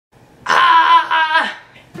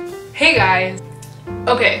Hey guys!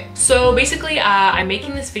 Okay, so basically I'm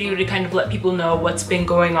making this video to kind of let people know what's been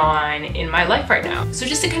going on in my life right now. So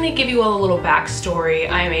just to kind of give you all a little backstory,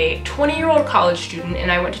 I'm a 20-year-old college student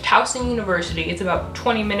and I went to Towson University. It's about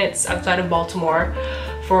 20 minutes outside of Baltimore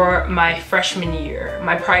for my freshman year.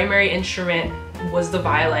 My primary instrument was the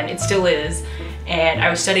violin, it still is, and I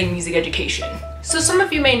was studying music education. So some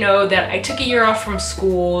of you may know that I took a year off from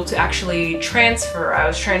school to actually transfer. I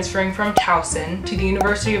was transferring from Towson to the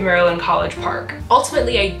University of Maryland College Park.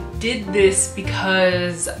 Ultimately, I did this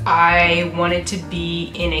because I wanted to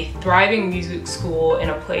be in a thriving music school in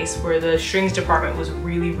a place where the strings department was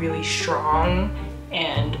really strong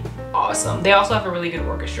and awesome. They also have a really good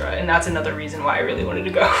orchestra, and that's another reason why I really wanted to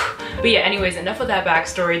go. But yeah, anyways, enough of that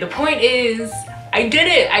backstory. The point is, I did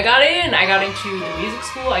it! I got in! I got into the music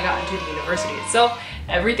school, I got into the university itself.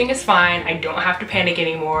 Everything is fine, I don't have to panic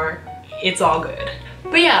anymore. It's all good.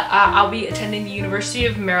 But yeah, I'll be attending the University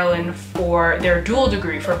of Maryland for their dual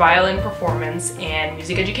degree for violin performance and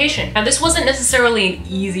music education. Now this wasn't necessarily an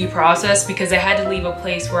easy process because I had to leave a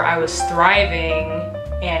place where I was thriving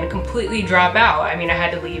and completely drop out. I mean, I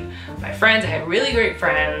had to leave my friends. I had really great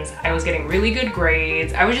friends. I was getting really good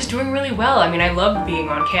grades. I was just doing really well. I mean, I loved being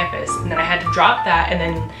on campus. And then I had to drop that and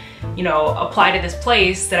then, you know, apply to this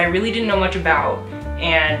place that I really didn't know much about.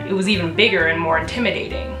 And it was even bigger and more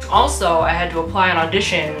intimidating. Also, I had to apply and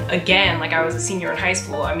audition again like I was a senior in high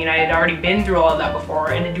school. I mean, I had already been through all of that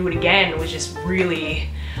before, and to do it again was just really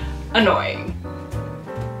annoying.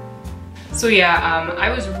 So yeah, I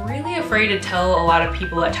was really afraid to tell a lot of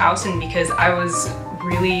people at Towson because I was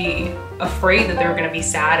really afraid that they were gonna be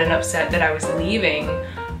sad and upset that I was leaving.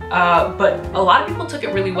 But a lot of people took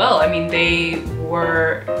it really well. I mean, they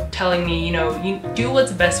were telling me, you know, you do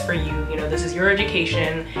what's best for you, you know, this is your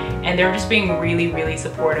education, and they were just being really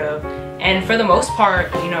supportive. And for the most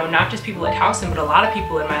part, you know, not just people at Towson, but a lot of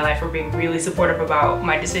people in my life were being really supportive about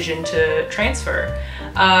my decision to transfer.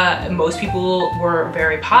 Most people were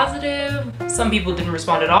very positive. Some people didn't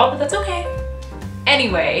respond at all, but that's okay.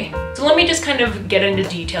 Anyway, so let me just kind of get into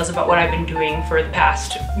details about what I've been doing for the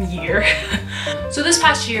past year. So this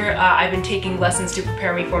past year, I've been taking lessons to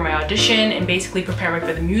prepare me for my audition and basically prepare me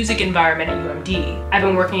for the music environment at UMD. I've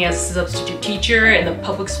been working as a substitute teacher in the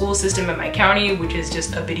public school system in my county, which is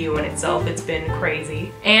just a video in itself. It's been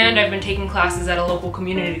crazy. And I've been taking classes at a local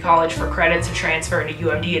community college for credits to transfer into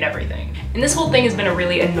UMD and everything. And this whole thing has been a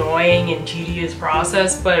really annoying and tedious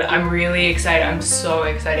process, but I'm really excited. I'm so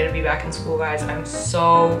excited to be back in school, guys. I'm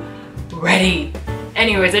so ready.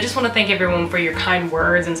 Anyways, I just want to thank everyone for your kind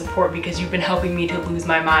words and support because you've been helping me to lose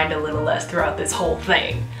my mind a little less throughout this whole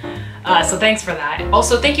thing. So thanks for that.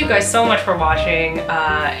 Also, thank you guys so much for watching,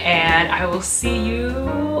 and I will see you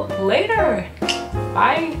later.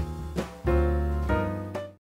 Bye.